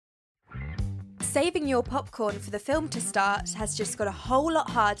saving your popcorn for the film to start has just got a whole lot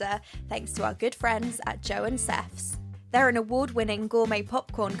harder thanks to our good friends at Joe and Seth's. They're an award-winning gourmet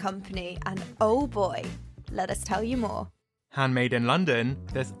popcorn company, and oh boy, let us tell you more. Handmade in London,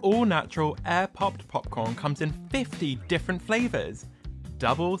 this all-natural air-popped popcorn comes in 50 different flavours.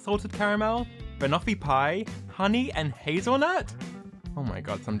 Double salted caramel, banoffee pie, honey and hazelnut. Oh my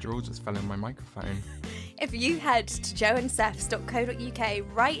god, some drool just fell in my microphone. If you head to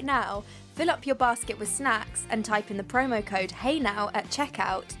joeandseths.co.uk right now, fill up your basket with snacks and type in the promo code HEYNOW at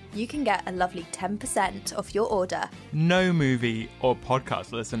checkout, you can get a lovely 10% off your order. No movie or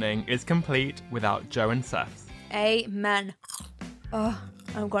podcast listening is complete without Joe and Seth's. Amen. Oh,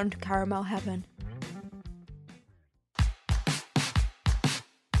 I'm going to caramel heaven.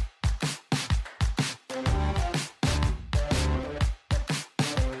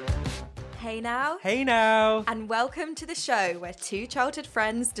 Hey now. Hey now. And welcome to the show where two childhood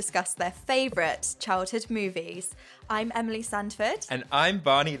friends discuss their favourite childhood movies. I'm Emily Sandford. And I'm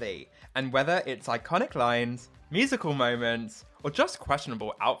Barney Lee. And whether it's iconic lines, musical moments, or just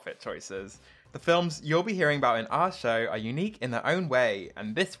questionable outfit choices, the films you'll be hearing about in our show are unique in their own way.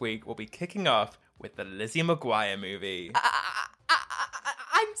 And this week we'll be kicking off with the Lizzie McGuire Movie.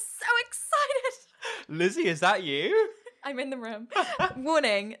 I'm so excited. Lizzie, is that you? I'm in the room.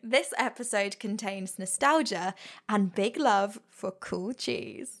 Warning, this episode contains nostalgia and big love for cool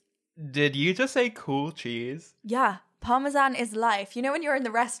cheese. Did you just say cool cheese? Yeah, Parmesan is life. You know when you're in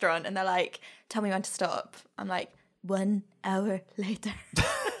the restaurant and they're like, tell me when to stop? I'm like, 1 hour later.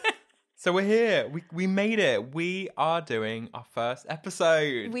 So we're here. We made it. We are doing our first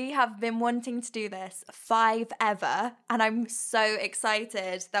episode. We have been wanting to do this 5 ever, and I'm so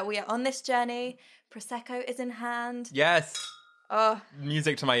excited that we are on this journey. Prosecco is in hand. Yes. Oh,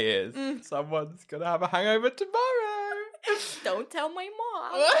 music to my ears. Someone's gonna have a hangover tomorrow. Don't tell my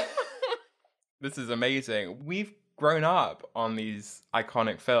mom. This is amazing. We've grown up on these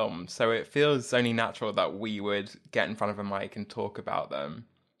iconic films, so it feels only natural that we would get in front of a mic and talk about them.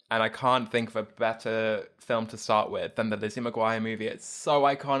 And I can't think of a better film to start with than the Lizzie McGuire Movie. It's so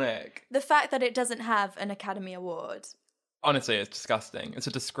iconic. The fact that it doesn't have an Academy Award. Honestly, it's disgusting. It's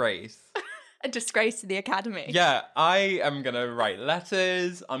a disgrace. A disgrace to the Academy. Yeah, I am going to write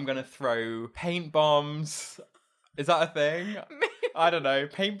letters. I'm going to throw paint bombs. Is that a thing? I don't know.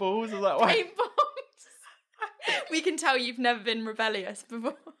 Paintballs? Is that what? Paint bombs. We can tell you've never been rebellious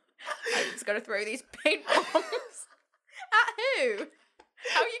before. I'm just going to throw these paint bombs. At who?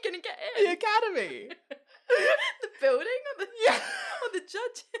 How are you going to get in? The Academy. The building or the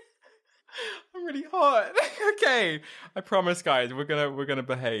judges? I'm really hot. Okay, I promise, guys, we're gonna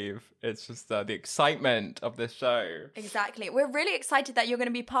behave. It's just the excitement of this show. Exactly. We're really excited that you're going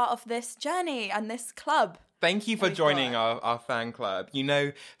to be part of this journey and this club. Thank you for joining our fan club. You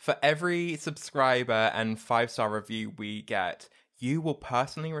know, for every subscriber and 5-star review we get, you will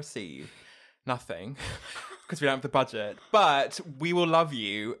personally receive nothing. Because we don't have the budget. But we will love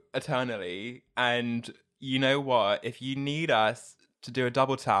you eternally. And you know what? If you need us to do a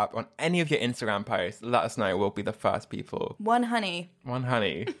double tap on any of your Instagram posts, let us know. We'll be the first people. One honey.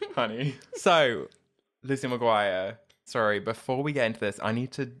 Honey. So, Lizzie McGuire. Sorry, before we get into this, I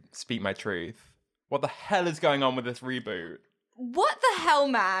need to speak my truth. What the hell is going on with this reboot? What the hell,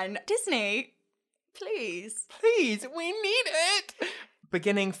 man? Disney, please. Please, we need it.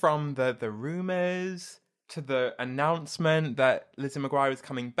 Beginning from the rumours, to the announcement that Lizzie McGuire was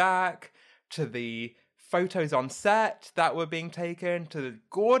coming back, to the photos on set that were being taken, to the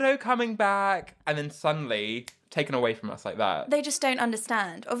Gordo coming back, and then suddenly taken away from us like that. They just don't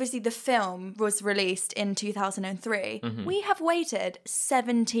understand. Obviously, the film was released in 2003. Mm-hmm. We have waited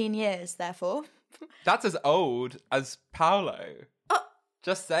 17 years, therefore. That's as old as Paolo.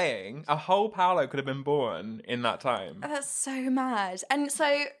 Just saying. A whole Paolo could have been born in that time. That's so mad. And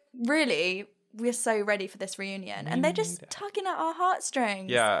so, really, we're so ready for this reunion. And they're just tugging at our heartstrings.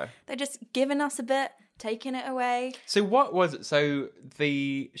 Yeah. They're just giving us a bit, taking it away. So what was it? So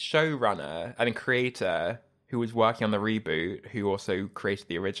the showrunner and creator who was working on the reboot, who also created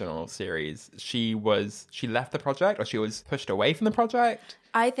the original series, she left the project, or she was pushed away from the project?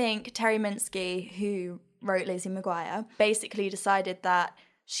 I think Terry Minsky, who wrote Lizzie McGuire, basically decided that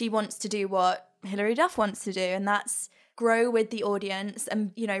she wants to do what Hilary Duff wants to do, and that's grow with the audience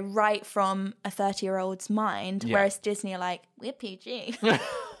and, you know, write from a 30-year-old's mind, whereas Disney are like, we're PG.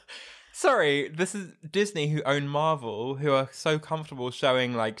 Sorry, this is Disney, who own Marvel, who are so comfortable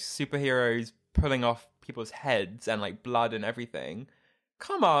showing, like, superheroes pulling off people's heads and, like, blood and everything.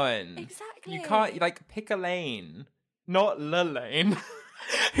 Come on. Exactly. You can't, like, pick a lane. Not Lil Lane.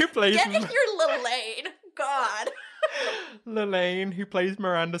 Who plays... Get in your little lane. God. Lelaine, who plays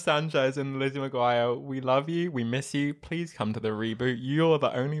Miranda Sanchez in Lizzie McGuire, we love you, we miss you, please come to the reboot. You're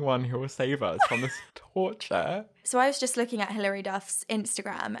the only one who will save us from this torture. So I was just looking at Hilary Duff's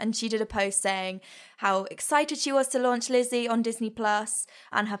Instagram, and she did a post saying how excited she was to launch Lizzie on Disney Plus,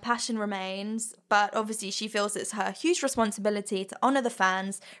 and her passion remains, but obviously she feels it's her huge responsibility to honour the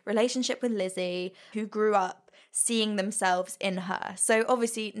fans' relationship with Lizzie, who grew up seeing themselves in her. So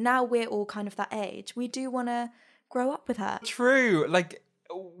obviously now we're all kind of that age. We do want to grow up with her. True. Like,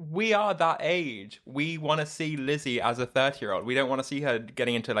 we are that age. We want to see Lizzie as a 30-year-old. We don't want to see her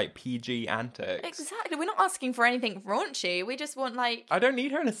getting into, like, PG antics. Exactly. We're not asking for anything raunchy. We just want, like... I don't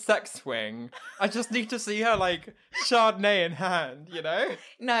need her in a sex swing. I just need to see her, like, Chardonnay in hand, you know?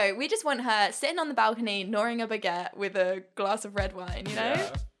 No, we just want her sitting on the balcony, gnawing a baguette with a glass of red wine, you know?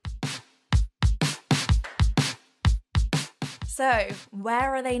 Yeah. So,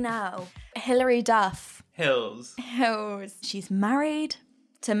 where are they now? Hilary Duff. Hills. She's married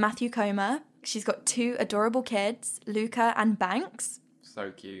to Matthew Comer. She's got 2 adorable kids, Luca and Banks. So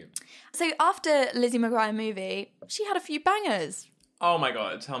cute. So after Lizzie McGuire Movie, she had a few bangers. Oh my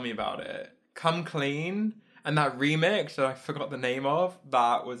god, tell me about it. Come Clean and that remix that I forgot the name of,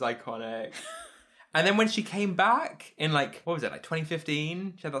 that was iconic. And then when she came back in, like, what was it, like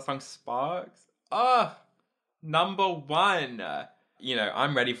 2015? She had that song Sparks. Oh, number 1. You know,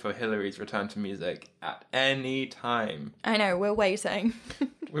 I'm ready for Hilary's return to music at any time. I know, we're waiting.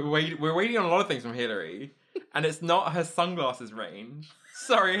 We're waiting on a lot of things from Hilary, and it's not her sunglasses range.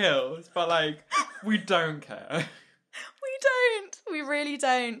 Sorry, Hills, but, like, we don't care. We really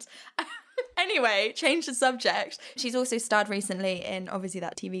don't. Anyway, change the subject. She's also starred recently in, obviously,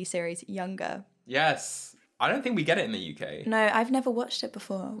 that TV series, Younger. Yes. I don't think we get it in the UK. No, I've never watched it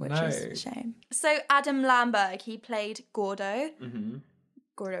before, which is a shame. So Adam Lamberg, he played Gordo. Mm-hmm.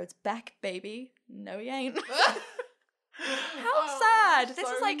 Gordo's back, baby. No, he ain't. How sad. This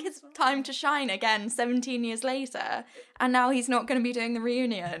is like his time to shine again 17 years later. And now he's not going to be doing the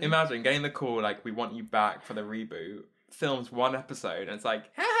reunion. Imagine getting the call, like, we want you back for the reboot. Films 1 episode, and it's like,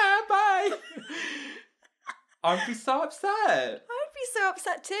 haha, bye. I'd be so upset. So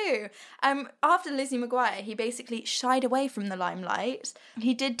upset too. After Lizzie McGuire, he basically shied away from the limelight.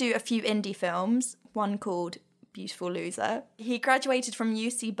 He did do a few indie films, one called Beautiful Loser. He graduated from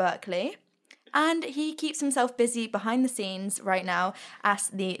UC Berkeley, and he keeps himself busy behind the scenes right now as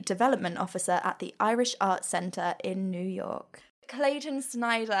the development officer at the Irish Arts Centre in New York. Clayton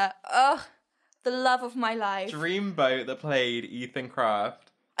Snyder, the love of my life. Dreamboat that played Ethan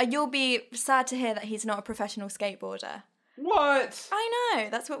Kraft. You'll be sad to hear that he's not a professional skateboarder. What? I know,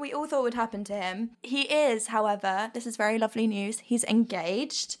 that's what we all thought would happen to him. He is, however, this is very lovely news, he's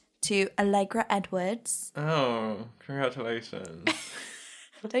engaged to Allegra Edwards. Oh, congratulations.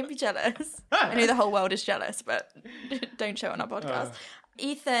 Don't be jealous. I know the whole world is jealous, but don't show it on our podcast.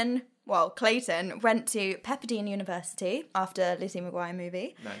 Clayton went to Pepperdine University after Lizzie McGuire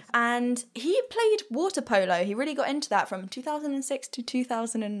Movie. Nice. And he played water polo. He really got into that from 2006 to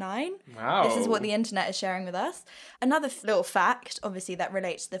 2009. Wow. This is what the internet is sharing with us. Another little fact, obviously, that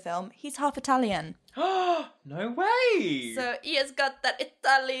relates to the film, he's half Italian. No way! So he has got that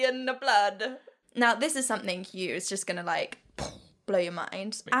Italian blood. Now, this is something you is just going to, like, blow your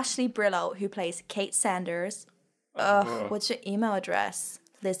mind. Ashley Brillow, who plays Kate Sanders. What's your email address?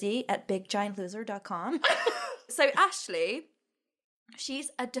 Lizzie@biggiantloser.com. So Ashley, she's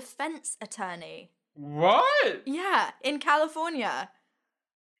a defense attorney. What? Yeah, in California.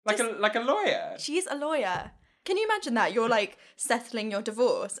 Like a lawyer? She's a lawyer. Can you imagine that? You're like settling your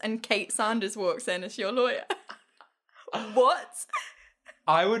divorce and Kate Sanders walks in as your lawyer. What?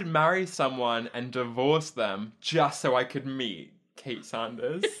 I would marry someone and divorce them just so I could meet Kate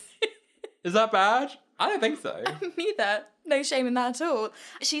Sanders. Is that bad? I don't think so. Neither. No shame in that at all.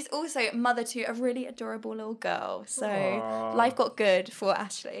 She's also mother to a really adorable little girl. So Aww. Life got good for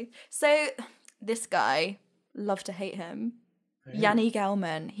Ashley. So this guy, love to hate him. Yanni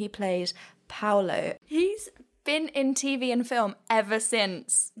Gelman, he played Paolo. He's been in TV and film ever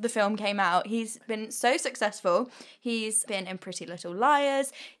since the film came out. He's been so successful. He's been in Pretty Little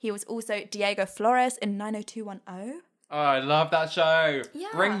Liars. He was also Diego Flores in 90210. Oh, I love that show. Yeah.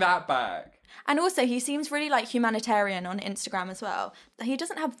 Bring that back. And also, he seems really, like, humanitarian on Instagram as well. He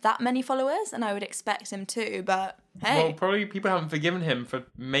doesn't have that many followers, and I would expect him to, but hey. Well, probably people haven't forgiven him for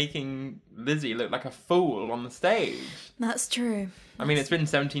making Lizzie look like a fool on the stage. That's true. I mean, it's been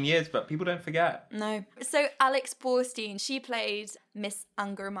 17 years, but people don't forget. No. So, Alex Borstein, she played Miss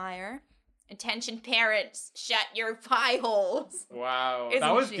Ungermeyer. Attention parents, shut your pie holes. Wow, Isn't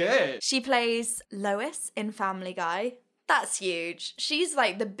that was she? good. She plays Lois in Family Guy. That's huge. She's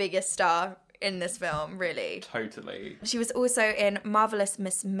like the biggest star in this film, really. Totally. She was also in Marvelous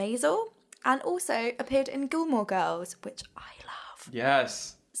Miss Maisel and also appeared in Gilmore Girls, which I love.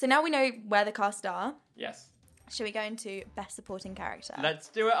 Yes. So now we know where the cast are. Yes. Shall we go into Best Supporting Character? Let's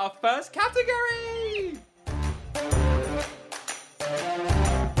do it. Our first category.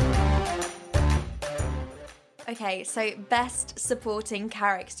 Okay, so Best Supporting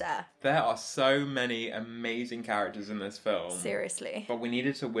Character. There are so many amazing characters in this film. Seriously. But we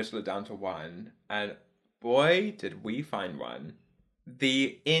needed to whittle it down to one. And boy, did we find one.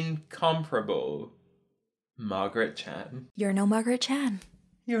 The incomparable Margaret Chan. You're no Margaret Chan.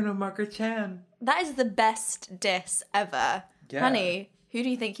 You're no Margaret Chan. That is the best diss ever. Yeah. Honey, who do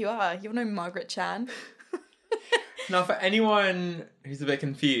you think you are? You're no Margaret Chan. Now, for anyone who's a bit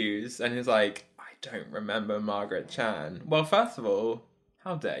confused and who's like, I don't remember Margaret Chan. Well, first of all,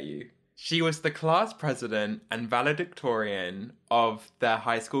 how dare you? She was the class president and valedictorian of their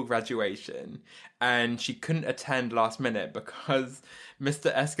high school graduation, and she couldn't attend last minute because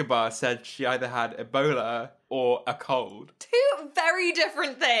Mr. Escobar said she either had Ebola or a cold. Two very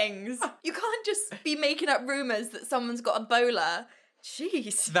different things. You can't just be making up rumours that someone's got Ebola.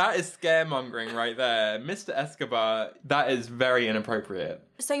 Jeez. That is scaremongering right there. Mr. Escobar, that is very inappropriate.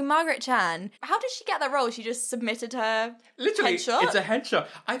 So Margaret Chan, how did she get that role? She just submitted her Literally, headshot? it's a headshot.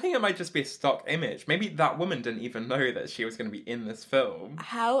 I think it might just be a stock image. Maybe that woman didn't even know that she was going to be in this film.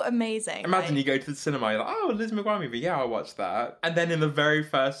 How amazing. Imagine you go to the cinema, you're like, oh, Lizzie McGuire movie, yeah, I'll watch that. And then in the very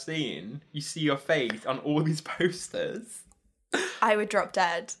first scene, you see your face on all these posters. I would drop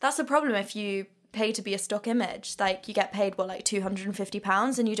dead. That's the problem if you pay to be a stock image. Like, you get paid, what, like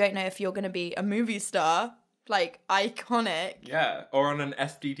 £250, and you don't know if you're going to be a movie star. Like, iconic. Yeah, or on an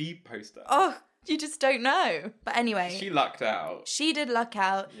SDD poster. Oh, you just don't know. But anyway. She lucked out. She did luck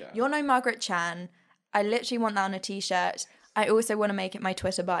out. Yeah. You're no Margaret Chan. I literally want that on a t-shirt. I also want to make it my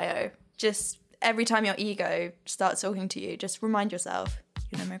Twitter bio. Just every time your ego starts talking to you, just remind yourself,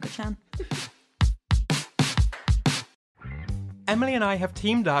 you're no Margaret Chan. Emily and I have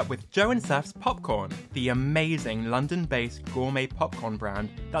teamed up with Joe and Seth's Popcorn, the amazing London-based gourmet popcorn brand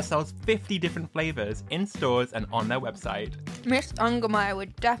that sells 50 different flavours in stores and on their website. Miss Ungermeyer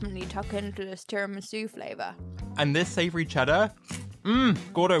would definitely tuck into this tiramisu flavour. And this savoury cheddar,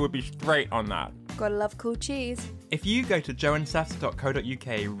 Gordo would be straight on that. Gotta love cool cheese. If you go to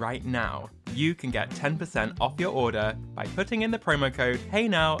joeandseths.co.uk right now, you can get 10% off your order by putting in the promo code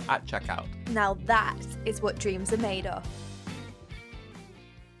HeyNow at checkout. Now that is what dreams are made of.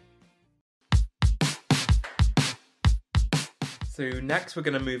 So next we're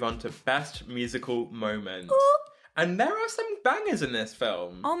going to move on to Best Musical Moment. Ooh. And there are some bangers in this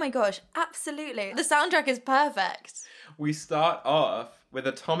film. Oh my gosh, absolutely. The soundtrack is perfect. We start off with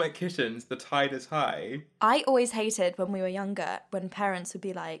Atomic Kitten's The Tide is High. I always hated when we were younger when parents would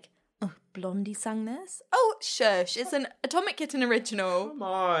be like, oh, Blondie sang this? Oh, shush, it's an Atomic Kitten original. Come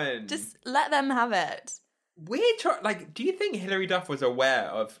on. Just let them have it. Do you think Hilary Duff was aware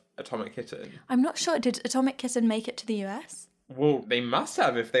of Atomic Kitten? I'm not sure. Did Atomic Kitten make it to the US? Well, they must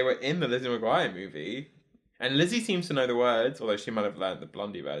have if they were in the Lizzie McGuire movie. And Lizzie seems to know the words, although she might have learned the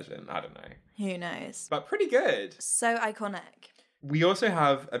Blondie version. I don't know. Who knows? But pretty good. So iconic. We also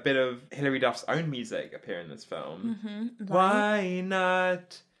have a bit of Hilary Duff's own music appear in this film. Mm-hmm. Why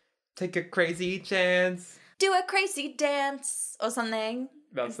not take a crazy chance? Do a crazy dance or something.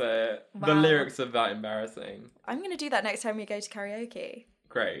 That's it. Wow. The lyrics are that embarrassing. I'm going to do that next time we go to karaoke.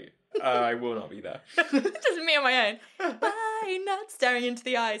 Great. I will not be there. Just me on my own. Why not staring into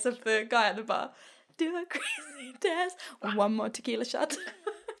the eyes of the guy at the bar? Do a crazy dance. One more tequila shot.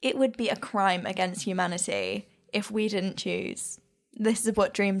 It would be a crime against humanity if we didn't choose This Is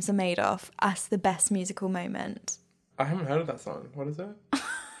What Dreams Are Made Of as the best musical moment. I haven't heard of that song. What is it?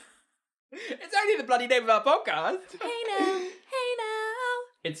 It's only the bloody name of our podcast. Hey now, hey now.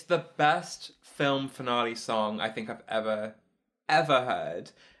 It's the best film finale song I think I've ever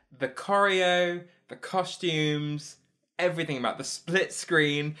heard. The choreo, the costumes, everything about the split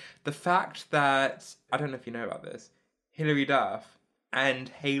screen, the fact that, I don't know if you know about this, Hilary Duff and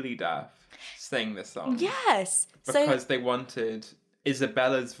Haley Duff sing this song. Yes. Because they wanted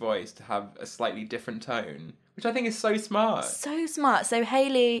Isabella's voice to have a slightly different tone, which I think is so smart. So smart. So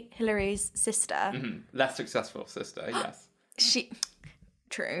Hilary's sister. Mm-hmm. Less successful sister, yes.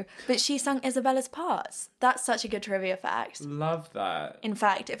 True. But she sung Isabella's parts. That's such a good trivia fact. Love that. In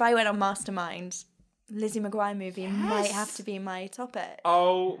fact, if I went on Mastermind, Lizzie McGuire Movie might have to be my topic.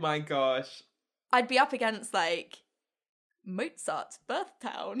 Oh my gosh. I'd be up against, like, Mozart's birth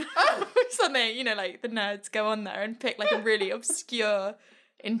town. Something, you know, like the nerds go on there and pick, like, a really obscure,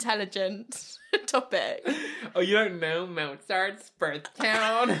 intelligent topic. Oh, you don't know Mozart's birth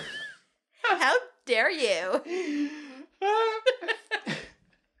town? How dare you?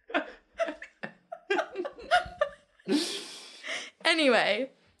 Anyway,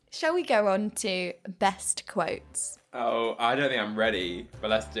 shall we go on to best quotes? Oh, I don't think I'm ready, but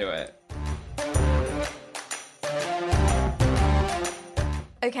let's do it.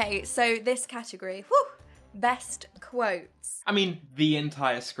 Okay, so this category, best quotes. I mean, the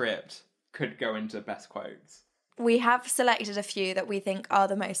entire script could go into best quotes. We have selected a few that we think are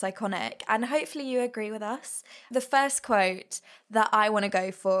the most iconic, and hopefully you agree with us. The first quote that I want to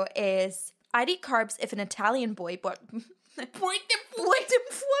go for is, I'd eat carbs if an Italian boy bought them for me.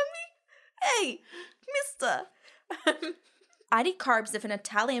 Hey, mister. I'd eat carbs if an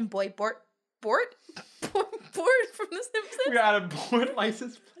Italian boy board from The Simpsons. We got a board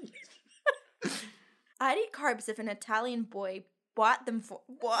license plate. I'd eat carbs if an Italian boy bought them for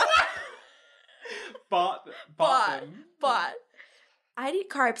what? Bought them. I'd eat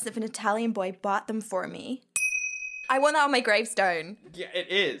carbs if an Italian boy bought them for me. I want that on my gravestone. Yeah, it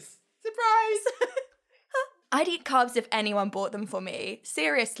is. Surprise! I'd eat carbs if anyone bought them for me.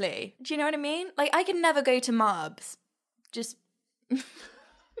 Seriously. Do you know what I mean? Like, I can never go to Marbs. Just...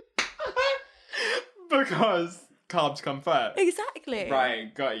 Because carbs come first. Exactly.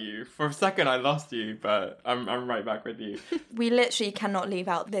 Right, got you. For a second I lost you, but I'm right back with you. We literally cannot leave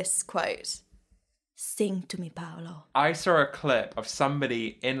out this quote. Sing to me, Paolo. I saw a clip of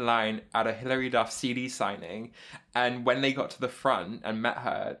somebody in line at a Hilary Duff CD signing, and when they got to the front and met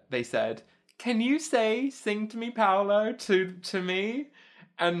her, they said, "Can you say, sing to me, Paolo, to me?"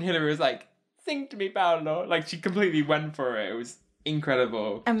 And Hilary was like, "Sing to me, Paolo." Like, she completely went for it. It was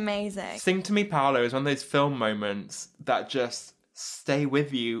incredible. Amazing. Sing to me, Paolo is one of those film moments that just stay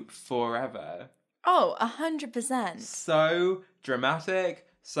with you forever. Oh, 100%. So dramatic,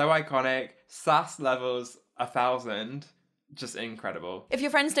 so iconic, sass levels 1,000. Just incredible. If your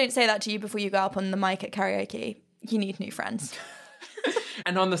friends don't say that to you before you go up on the mic at karaoke, you need new friends.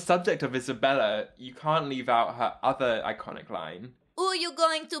 And on the subject of Isabella, you can't leave out her other iconic line. Who are you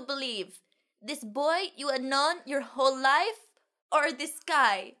going to believe? This boy you have known your whole life? Or this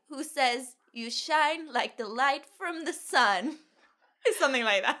guy who says you shine like the light from the sun? It's something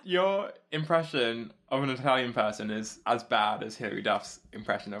like that. Your impression of an Italian person is as bad as Hilary Duff's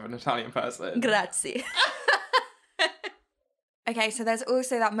impression of an Italian person. Grazie. Okay, so there's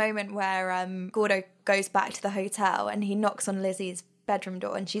also that moment where Gordo goes back to the hotel and he knocks on Lizzie's bedroom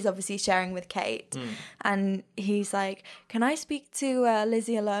door, and she's obviously sharing with Kate. And he's like, "Can I speak to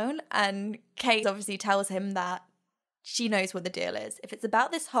Lizzie alone?" And Kate obviously tells him that she knows what the deal is. If it's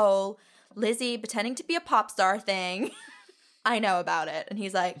about this whole Lizzie pretending to be a pop star thing, I know about it. And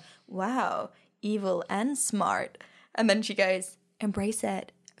he's like, "Wow, evil and smart." And then she goes, "Embrace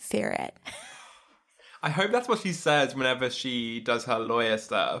it, fear it." I hope that's what she says whenever she does her lawyer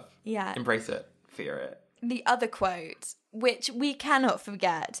stuff. Yeah. Embrace it, fear it. The other quote, which we cannot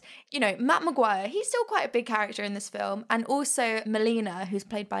forget, you know, Matt McGuire, he's still quite a big character in this film. And also Melina, who's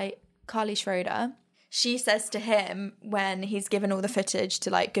played by Carly Schroeder, she says to him when he's given all the footage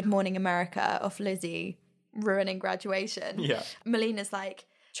to, like, Good Morning America of Lizzie ruining graduation. Yeah. Melina's like,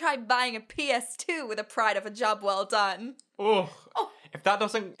 "Try buying a PS2 with the pride of a job well done." Oh. If that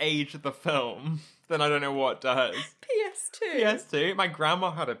doesn't age the film, then I don't know what does. PS2? PS2? My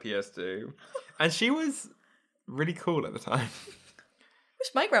grandma had a PS2. And she was really cool at the time.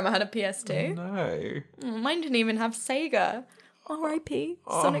 Wish my grandma had a PS2. No. Mine didn't even have Sega. R.I.P.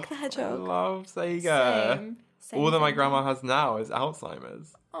 Sonic the Hedgehog. I love Sega. Same All that my thing. grandma has now is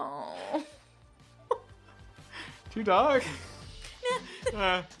Alzheimer's. Oh. Too dark.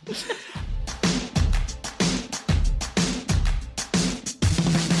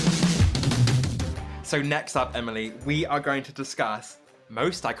 So next up, Emily, we are going to discuss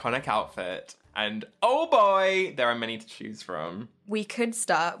most iconic outfit. And oh boy, there are many to choose from. We could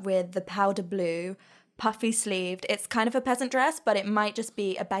start with the powder blue, puffy sleeved. It's kind of a peasant dress, but it might just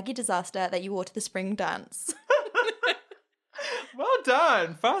be a baggy disaster that you wore to the spring dance. Well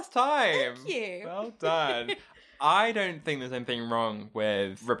done. First time. Thank you. Well done. I don't think there's anything wrong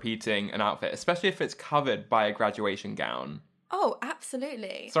with repeating an outfit, especially if it's covered by a graduation gown. Oh,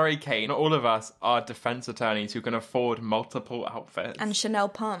 absolutely. Sorry, Kate, not all of us are defense attorneys who can afford multiple outfits. And Chanel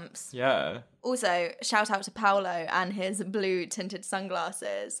pumps. Yeah. Also, shout out to Paolo and his blue tinted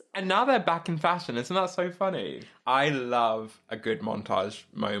sunglasses. And now they're back in fashion. Isn't that so funny? I love a good montage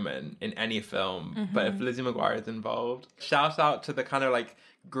moment in any film, but if Lizzie McGuire is involved, shout out to the kind of like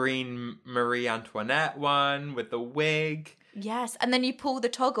green Marie Antoinette one with the wig. Yes, and then you pull the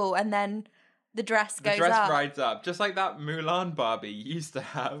toggle and then the dress goes up. The dress rides up, just like that Mulan Barbie you used to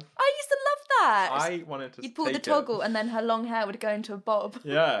have. I used to love that? I wanted to You'd pull the take toggle it. and then her long hair would go into a bob.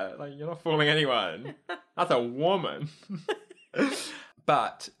 Yeah, like, you're not fooling anyone. That's a woman.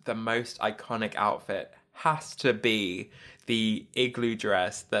 But the most iconic outfit has to be the igloo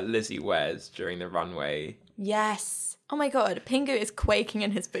dress that Lizzie wears during the runway. Yes. Oh my god, Pingu is quaking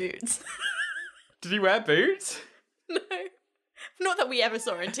in his boots. Did he wear boots? No. Not that we ever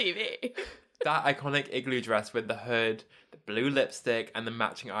saw on TV. That iconic igloo dress with the hood, the blue lipstick, and the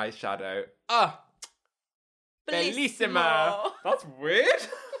matching eyeshadow. Ah! Bellissima! That's weird.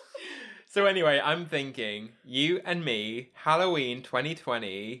 So anyway, I'm thinking, you and me, Halloween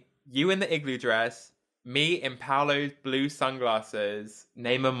 2020, you in the igloo dress, me in Paolo's blue sunglasses,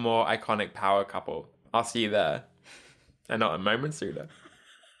 name a more iconic power couple. I'll see you there. And not a moment sooner.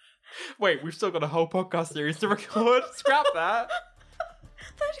 Wait, we've still got a whole podcast series to record. Scrap that.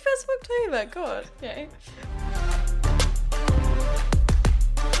 31st of October, god. Okay.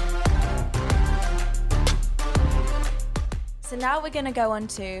 So now we're going to go on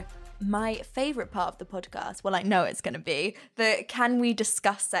to my favourite part of the podcast. Well, I know it's going to be the Can We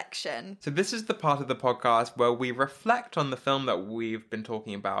Discuss section. So this is the part of the podcast where we reflect on the film that we've been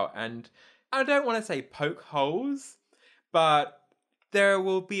talking about. And I don't want to say poke holes, but there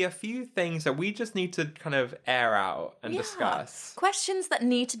will be a few things that we just need to kind of air out and discuss. Questions that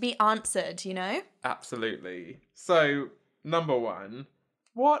need to be answered, you know? Absolutely. So, number one,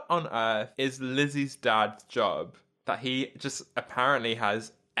 what on earth is Lizzie's dad's job that he just apparently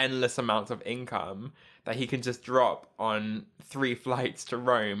has endless amounts of income that he can just drop on 3 flights to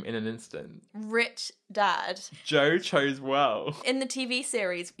Rome in an instant? Rich dad. Joe chose well. In the TV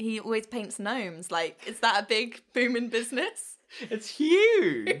series, he always paints gnomes. Like, is that a big booming business? It's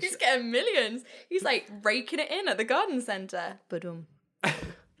huge. He's getting millions. He's like raking it in at the garden centre. Badum.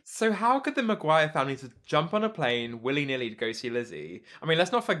 So how could the McGuire family just jump on a plane willy-nilly to go see Lizzie? I mean,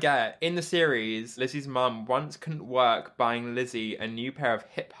 let's not forget, in the series, Lizzie's mum once couldn't work buying Lizzie a new pair of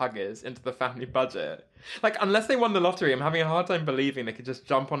hip huggers into the family budget. Like, unless they won the lottery, I'm having a hard time believing they could just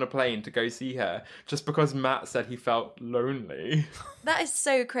jump on a plane to go see her just because Matt said he felt lonely. That is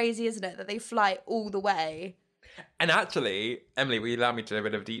so crazy, isn't it? That they fly all the way. And actually, Emily, will you allow me to do a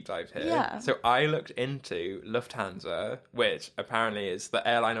bit of a deep dive here? Yeah. So I looked into Lufthansa, which apparently is the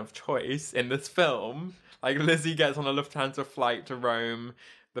airline of choice in this film. Like, Lizzie gets on a Lufthansa flight to Rome.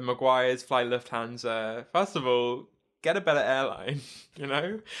 The Maguires fly Lufthansa. First of all, get a better airline, you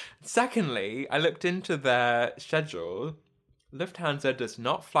know? Secondly, I looked into their schedule. Lufthansa does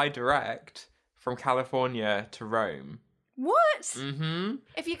not fly direct from California to Rome. What? Mm-hmm.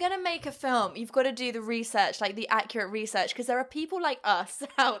 If you're going to make a film, you've got to do the research, like the accurate research, because there are people like us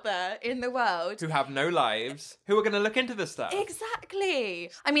out there in the world Who have no lives, who are going to look into this stuff. Exactly.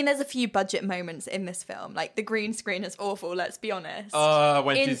 I mean, there's a few budget moments in this film. Like, the green screen is awful, let's be honest.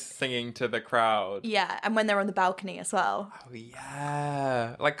 When she's singing to the crowd. Yeah, and when they're on the balcony as well. Oh,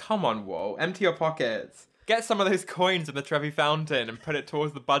 yeah. Like, come on, Walt. Empty your pockets. Get some of those coins in the Trevi Fountain and put it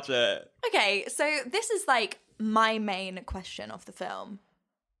towards the budget. Okay, so this is like my main question of the film.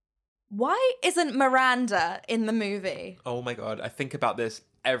 Why isn't Miranda in the movie? Oh my god, I think about this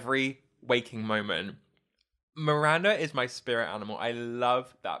every waking moment. Miranda is my spirit animal. I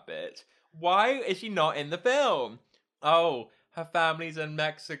love that bitch. Why is she not in the film? Oh, her family's in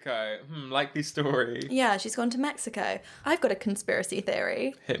Mexico. Likely story. Yeah, she's gone to Mexico. I've got a conspiracy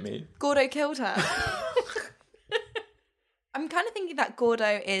theory. Hit me. Gordo killed her. I'm kind of thinking that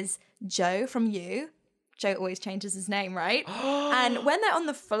Gordo is Joe from You. Joe always changes his name, right? And when they're on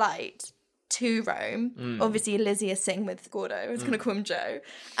the flight to Rome, obviously Lizzie is sitting with Gordo. I was going to call him Joe.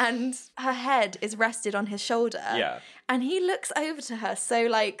 And her head is rested on his shoulder. Yeah. And he looks over to her so,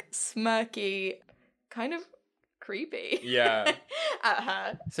 like, smirky, kind of creepy. Yeah. At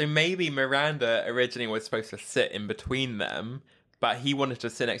her. So maybe Miranda originally was supposed to sit in between them, but he wanted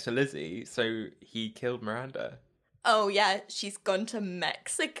to sit next to Lizzie, so he killed Miranda. Oh, yeah, she's gone to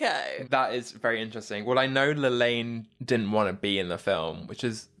Mexico. That is very interesting. Well, I know Lelaine didn't want to be in the film, which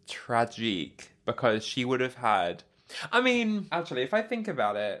is tragic, because she would have had... I mean, actually, if I think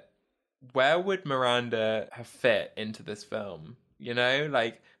about it, where would Miranda have fit into this film? You know,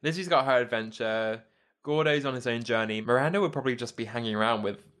 like, Lizzie's got her adventure, Gordo's on his own journey. Miranda would probably just be hanging around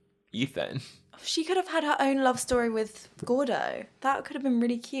with Ethan. She could have had her own love story with Gordo. That could have been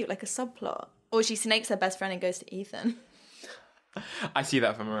really cute, like a subplot. Or she snakes her best friend and goes to Ethan. I see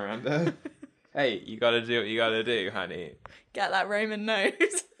that for Miranda. Hey, you gotta do what you gotta do, honey. Get that Roman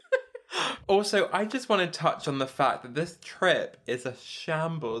nose. Also, I just want to touch on the fact that this trip is a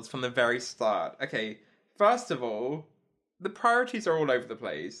shambles from the very start. Okay, first of all, the priorities are all over the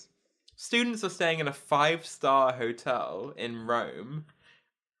place. Students are staying in a 5-star hotel in Rome.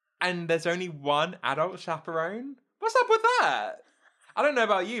 and there's only one adult chaperone? What's up with that? I don't know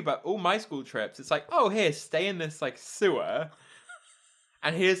about you, but all my school trips, it's like, oh, here, stay in this, like, sewer.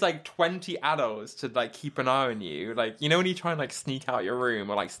 And here's, like, 20 adults to, like, keep an eye on you. Like, you know when you try and, like, sneak out your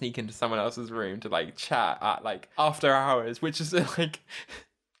room or, like, sneak into someone else's room to, like, chat at, like, after hours, which is, like,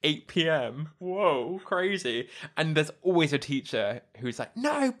 8 p.m. Whoa, crazy. And there's always a teacher who's like,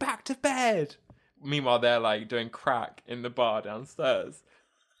 no, back to bed. Meanwhile, they're, like, doing crack in the bar downstairs.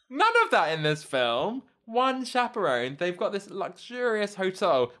 None of that in this film. One chaperone. They've got this luxurious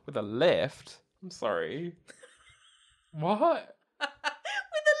hotel with a lift. I'm sorry. What? With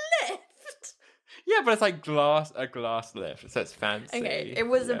a lift? Yeah, but it's like a glass lift, so it's fancy. Okay, it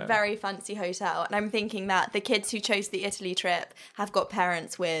was a very fancy hotel, and I'm thinking that the kids who chose the Italy trip have got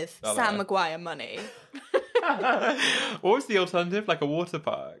parents with Sam McGuire money. What was the alternative? Like a water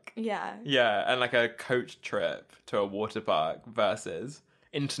park? Yeah. Yeah, and like a coach trip to a water park versus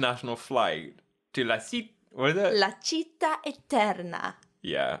international flight to what is it? La Citta Eterna.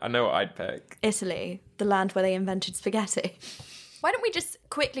 Yeah, I know what I'd pick. Italy, the land where they invented spaghetti. Why don't we just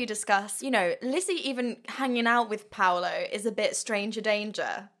quickly discuss, Lizzie even hanging out with Paolo is a bit stranger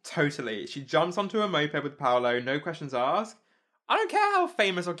danger. Totally. She jumps onto a moped with Paolo, no questions asked. I don't care how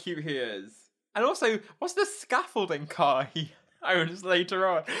famous or cute he is. And also, what's the scaffolding car he owns later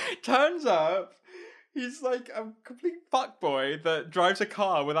on? Turns up, he's like a complete fuckboy that drives a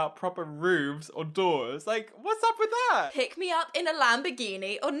car without proper roofs or doors. Like, what's up with that? Pick me up in a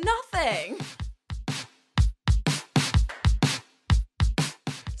Lamborghini or nothing.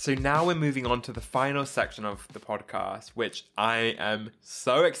 So now we're moving on to the final section of the podcast, which I am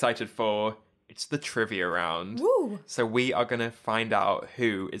so excited for. It's the trivia round. Woo. So we are going to find out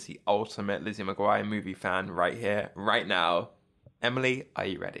who is the ultimate Lizzie McGuire movie fan right here, right now. Emily, are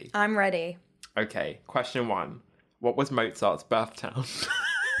you ready? I'm ready. Okay, question 1. What was Mozart's birth town?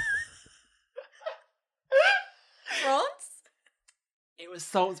 France? It was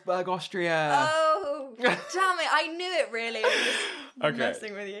Salzburg, Austria. Oh, damn it. I knew it really. I'm just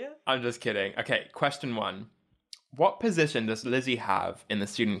messing with you. I'm just kidding. Okay, question 1. What position does Lizzie have in the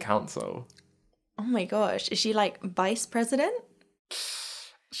student council? Oh my gosh. Is she like vice president?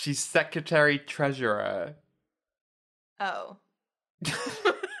 She's secretary treasurer. Oh.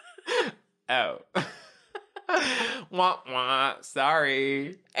 Oh. Wah, wah.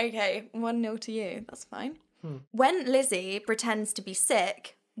 Sorry. Okay, 1-0 to you. That's fine. When Lizzie pretends to be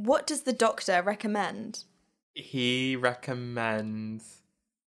sick, what does the doctor recommend? He recommends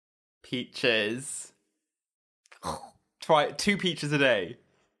peaches. 2 peaches a day.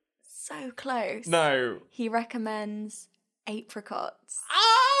 So close. No. He recommends apricots.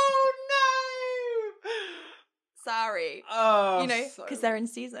 Oh, no! Sorry. Oh, Because they're in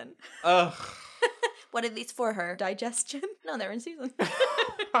season. Ugh. What are these for, her digestion? No, they're in season.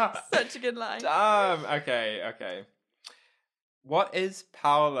 Such a good line. Okay. What is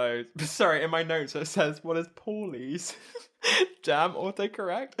Paolo's... Sorry, in my notes it says, what is Paulie's? Damn,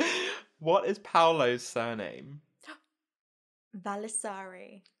 autocorrect. What is Paolo's surname?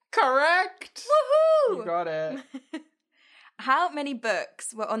 Valissari. Correct! Woohoo! You got it. How many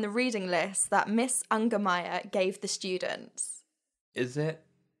books were on the reading list that Miss Ungermeyer gave the students? Is it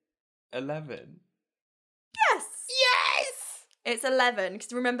 11? Yes! Yes! It's 11,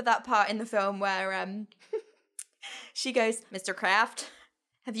 because remember that part in the film where she goes, Mr. Kraft,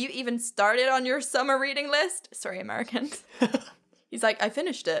 have you even started on your summer reading list? Sorry, Americans. He's like, I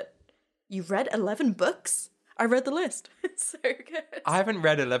finished it. You've read 11 books? I read the list. It's so good. I haven't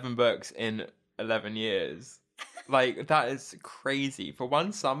read 11 books in 11 years. Like, that is crazy. For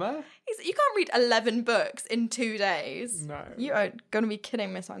one summer? You can't read 11 books in 2 days. No. You are going to be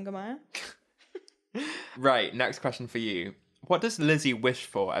kidding, Miss Ungermeyer. Right, next question for you. What does Lizzie wish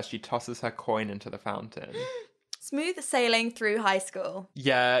for as she tosses her coin into the fountain? Smooth sailing through high school.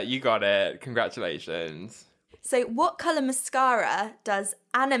 Yeah, you got it. Congratulations. So what colour mascara does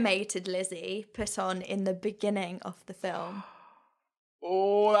animated Lizzie put on in the beginning of the film?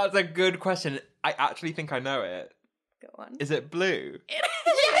 Oh, that's a good question. I actually think I know it. Go on. Is it blue? It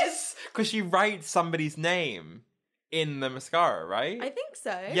is! Yes! Because she writes somebody's name in the mascara, right? I think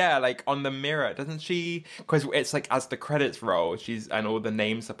so. Yeah, like on the mirror, doesn't she? Because it's like as the credits roll, and all the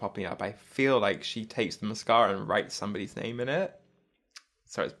names are popping up, I feel like she takes the mascara and writes somebody's name in it.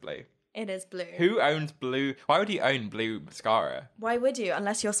 So it's blue. It is blue. Who owns blue? Why would you own blue mascara? Why would you,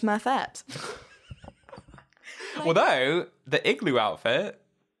 unless you're Smurfette? Although, the igloo outfit...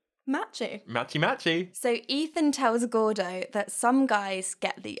 Matchy. Matchy. So Ethan tells Gordo that some guys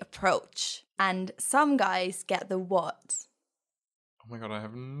get the approach and some guys get the what? Oh my god, I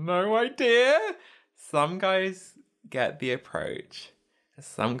have no idea. Some guys get the approach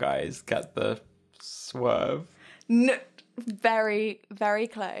Some guys get the swerve. No, very, very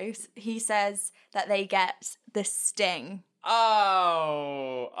close. He says that they get the sting.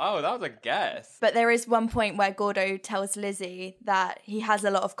 Oh, that was a guess. But there is one point where Gordo tells Lizzie that he has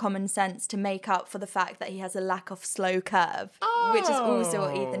a lot of common sense to make up for the fact that he has a lack of slow curve, which is also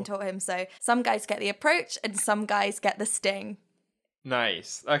what Ethan taught him. So some guys get the approach and some guys get the sting.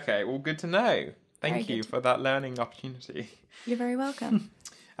 Nice. Okay, well, good to know. Thank you for that learning opportunity. You're very welcome.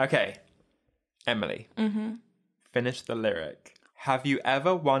 Okay, Emily. Finish the lyric. Have you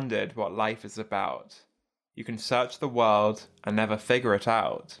ever wondered what life is about? You can search the world and never figure it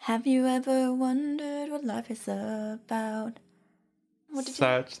out. Have you ever wondered what life is about?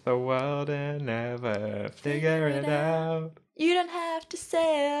 Search the world and never figure it out. You don't have to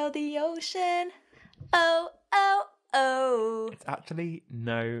sail the ocean. Oh, oh, oh. It's actually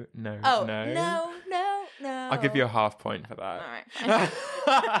no. Oh, no. I'll give you a half point for that.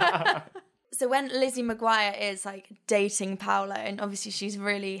 All right. So when Lizzie McGuire is like dating Paolo, and obviously she's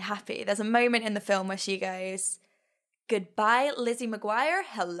really happy, there's a moment in the film where she goes, "Goodbye, Lizzie McGuire.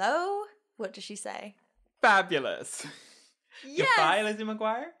 Hello." What does she say? Fabulous. Yes. Goodbye, Lizzie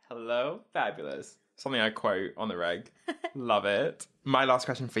McGuire. Hello, fabulous. Something I quote on the reg. Love it. My last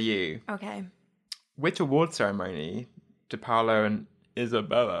question for you. Okay. Which award ceremony did Paolo and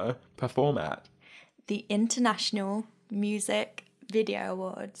Isabella perform at? The International Music Video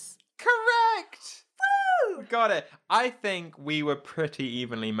Awards. Correct! Woo! Got it. I think we were pretty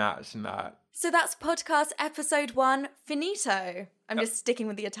evenly matched in that. So that's podcast episode 1, finito. I'm just sticking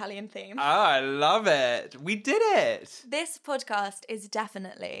with the Italian theme. Oh, I love it. We did it. This podcast is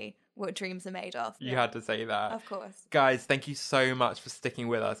definitely what dreams are made of. You had to say that. Of course. Guys, thank you so much for sticking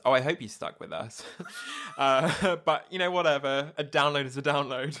with us. Oh, I hope you stuck with us. But, you know, whatever. A download is a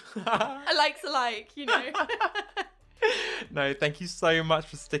download. A like's a like, you know. No, thank you so much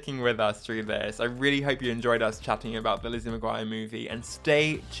for sticking with us through this. I really hope you enjoyed us chatting about the Lizzie McGuire movie, and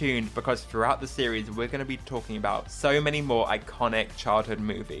stay tuned because throughout the series we're going to be talking about so many more iconic childhood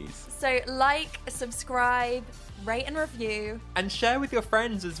movies. So like, subscribe, rate and review. And share with your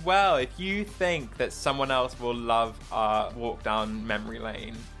friends as well if you think that someone else will love our walk down memory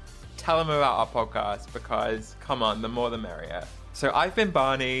lane. Tell them about our podcast because, come on, the more the merrier. So I've been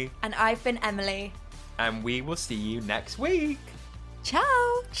Barney. And I've been Emily. And we will see you next week.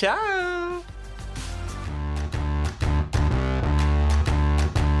 Ciao. Ciao.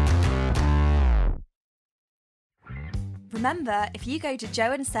 Remember, if you go to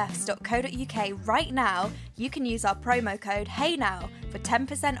joeandseths.co.uk right now, you can use our promo code HEYNOW for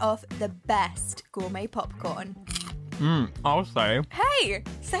 10% off the best gourmet popcorn. Also, Hey,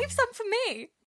 save some for me.